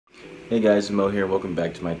Hey guys, Mo here. Welcome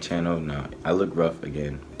back to my channel. Now, I look rough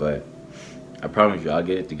again, but I promise you I'll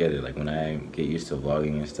get it together. Like when I get used to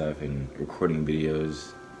vlogging and stuff and recording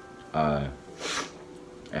videos far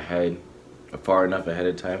enough ahead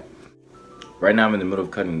of time. Right now I'm in the middle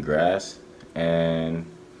of cutting grass, and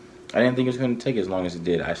I didn't think it was going to take as long as it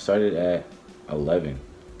did. I started at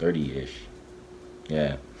 11:30-ish.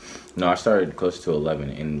 Yeah. No, I started close to 11,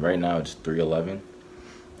 and right now it's 3:11.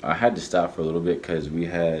 I had to stop for a little bit because we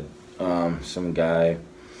had some guy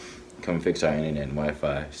come fix our internet and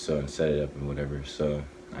Wi-Fi, so and set it up and whatever. So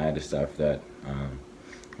I had to stop for that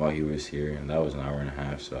while he was here, and that was an hour and a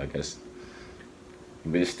half. So I guess,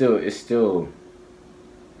 but it still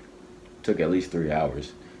took at least 3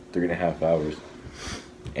 hours, 3.5 hours,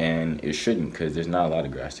 and it shouldn't, because there's not a lot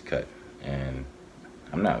of grass to cut, and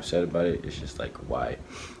I'm not upset about it. It's just like, why,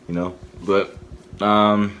 you know? But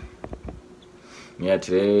yeah,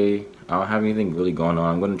 today I don't have anything really going on.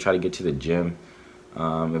 I'm going to try to get to the gym.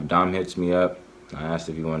 If Dom hits me up, I asked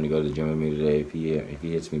if he wanted to go to the gym with me today. If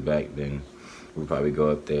he hits me back, then we'll probably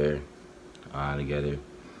go up there together.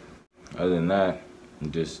 Other than that,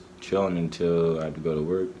 I'm just chilling until I have to go to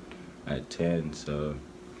work at 10. So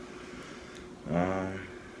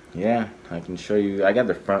yeah, I can show you. I got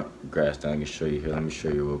the front grass done. I can show you here. Let me show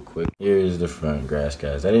you real quick. Here's the front grass,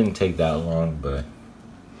 guys. That didn't take that long, but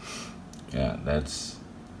yeah, that's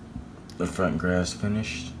the front grass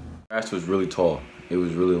finished. Grass was really tall. It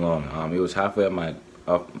was really long. It was halfway up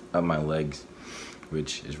my legs,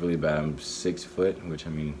 which is really bad. I'm 6 foot, which,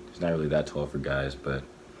 I mean, it's not really that tall for guys, but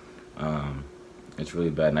it's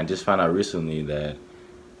really bad. And I just found out recently that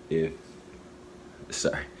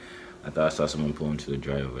sorry, I thought I saw someone pull into the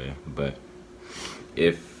driveway, but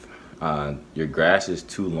if your grass is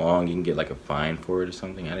too long, you can get like a fine for it or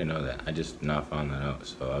something. I didn't know that. I just now found that out.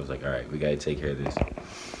 So I was like, all right, we gotta take care of this.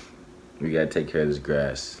 We gotta take care of this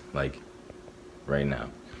grass, like, right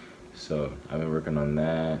now. So I've been working on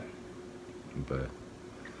that, but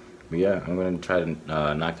yeah, I'm gonna try to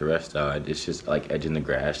knock the rest out. It's just like edging the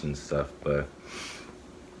grass and stuff, but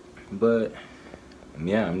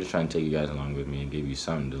yeah, I'm just trying to take you guys along with me and give you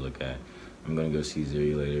something to look at. I'm gonna go see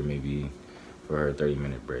Zuri later, maybe for her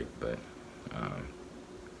 30-minute break, but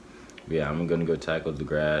yeah, I'm gonna go tackle the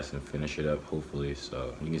grass and finish it up, hopefully.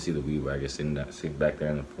 So you can see the weed whacker sitting back there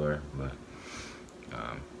on the floor, but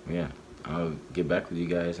yeah, I'll get back with you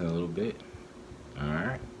guys in a little bit. All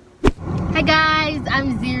right. Hi guys,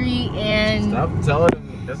 I'm Ziri, and Stop telling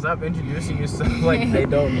them. Stop introducing yourself like they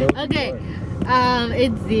don't know. Okay,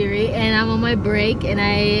 it's Ziri, and I'm on my break, and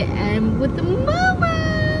I am with the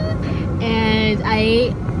mama, and I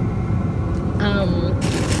ate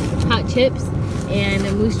hot chips and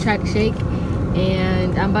a moose track shake,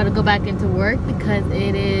 and I'm about to go back into work because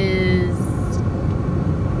it is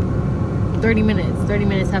 30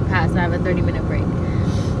 minutes have passed. I have a 30-minute break.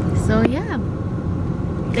 So yeah,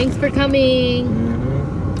 thanks for coming.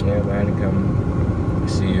 Yeah, I had to come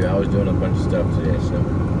see you. I was doing a bunch of stuff today, so.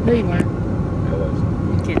 No, you weren't. I was.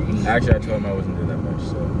 I'm kidding. Actually, I told him I wasn't doing that much,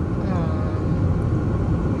 so.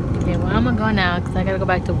 Okay, well, I'm gonna go now because I gotta go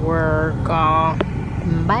back to work.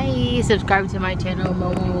 Bye. Subscribe to my channel.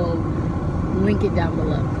 Momo will link it down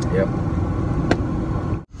below. Yep.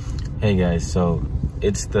 Hey guys, so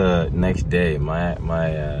it's the next day. My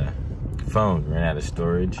phone ran out of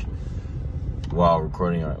storage while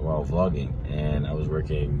vlogging, and I was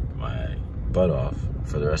working my butt off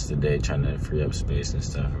for the rest of the day trying to free up space and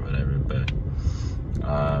stuff or whatever, but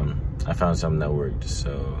I found something that worked.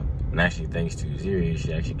 So, and actually thanks to Ziri,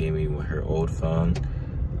 she actually gave me her old phone,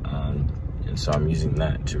 and so I'm using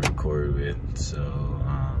that to record with. So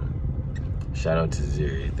shout out to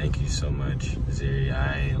Ziri. Thank you so much, Ziri.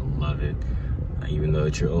 I love it. Even though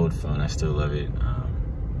it's your old phone, I still love it,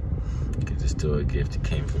 because it's still a gift. It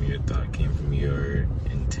came from your thought, came from your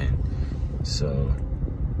intent. So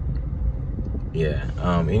yeah,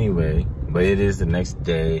 anyway, but it is the next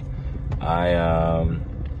day. I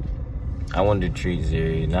wanted to treat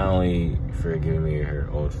Ziri, not only for giving me her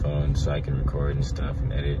old phone so I can record and stuff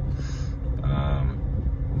and edit,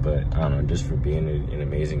 but I don't know, just for being an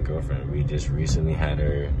amazing girlfriend. We just recently had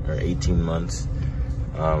our 18 months.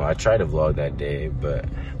 I tried to vlog that day, but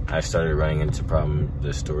I started running into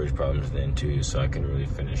the storage problems then too, so I couldn't really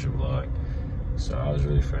finish a vlog. So I was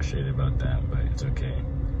really frustrated about that, but it's okay.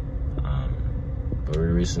 But we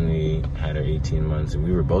recently had our 18 months, and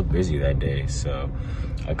we were both busy that day, so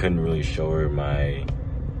I couldn't really show her my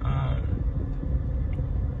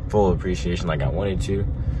full appreciation like I wanted to.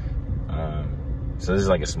 So this is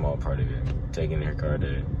like a small part of it, taking her car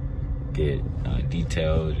to get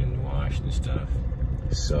detailed and washed and stuff.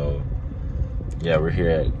 So yeah, we're here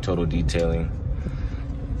at Total Detailing.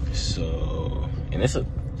 So, and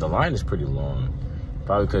the line is pretty long.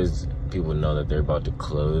 Probably because people know that they're about to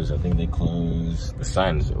close. I think they close. The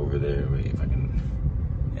sign is over there. Wait, if I can.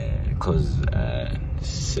 Yeah, it closes at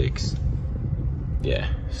 6. Yeah,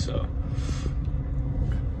 so.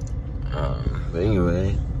 But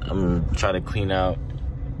anyway, I'm gonna try to clean out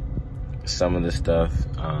some of the stuff,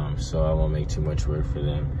 so I won't make too much work for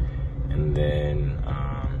them. And then,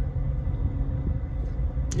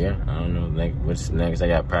 yeah, I don't know what's next. I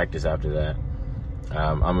got practice after that.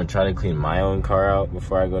 I'm gonna try to clean my own car out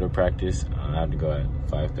before I go to practice. I have to go at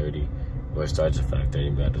 5:30, or it starts at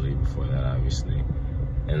 5:30, but I have to leave before that, obviously.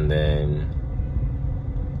 And then,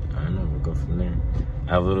 I don't know, we'll go from there.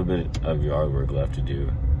 I have a little bit of yard work left to do.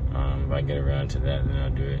 If I get around to that, then I'll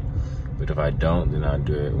do it. But if I don't, then I'll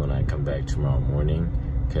do it when I come back tomorrow morning.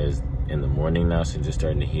 Because in the morning now, since it's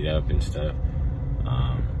starting to heat up and stuff,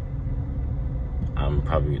 I'm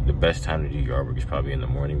probably, the best time to do yard work is probably in the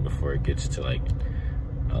morning before it gets to like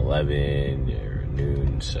 11 or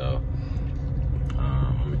noon. So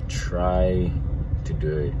I'm gonna try to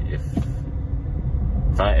do it.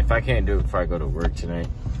 If I can't do it before I go to work tonight,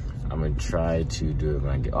 I'm gonna try to do it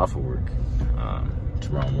when I get off of work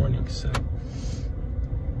tomorrow morning. So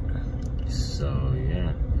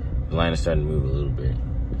yeah, the line is starting to move a little bit.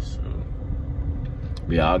 So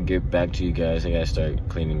but yeah, I'll get back to you guys. I gotta start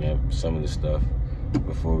cleaning up some of the stuff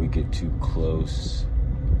before we get too close.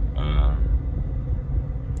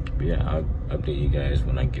 But yeah, I'll update you guys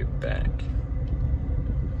when I get back.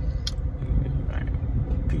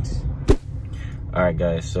 Alright, peace. Alright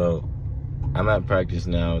guys, so I'm at practice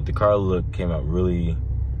now. The car look came out really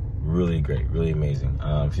great, really amazing.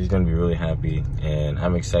 She's gonna be really happy, and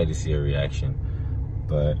I'm excited to see her reaction.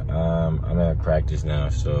 But I'm at practice now,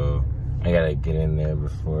 so I gotta get in there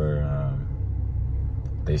before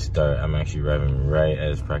they start. I'm actually arriving right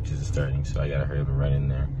as practice is starting, so I gotta hurry up and run in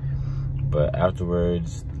there. But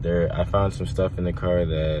afterwards, I found some stuff in the car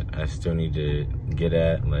that I still need to get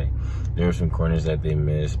at. Like, there were some corners that they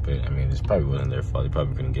missed, but I mean, this probably wasn't their fault. They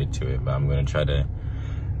probably couldn't get to it, but I'm gonna try to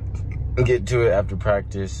get to it after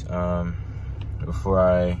practice before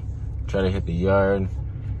I try to hit the yard.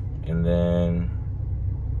 And then,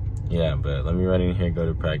 yeah, but let me run in here, go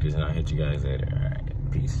to practice, and I'll hit you guys later. All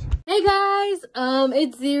right, peace. Hey guys,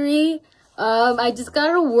 it's Ziri. I just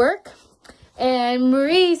got to work, and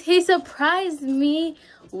Maurice, he surprised me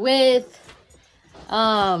with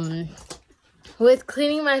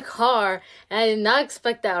cleaning my car, and I did not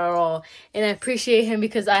expect that at all. And I appreciate him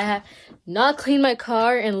because I have not cleaned my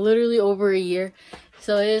car in literally over a year.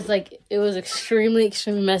 So it was extremely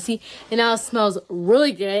messy, and now it smells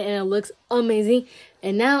really good and it looks amazing.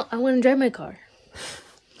 And now I want to drive my car.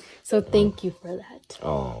 So thank you for that.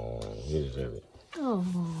 Oh, you deserve it. Oh,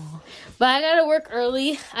 but I gotta work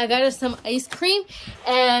early. I got us some ice cream,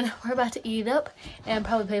 and we're about to eat it up and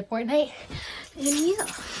probably play Fortnite. And yeah.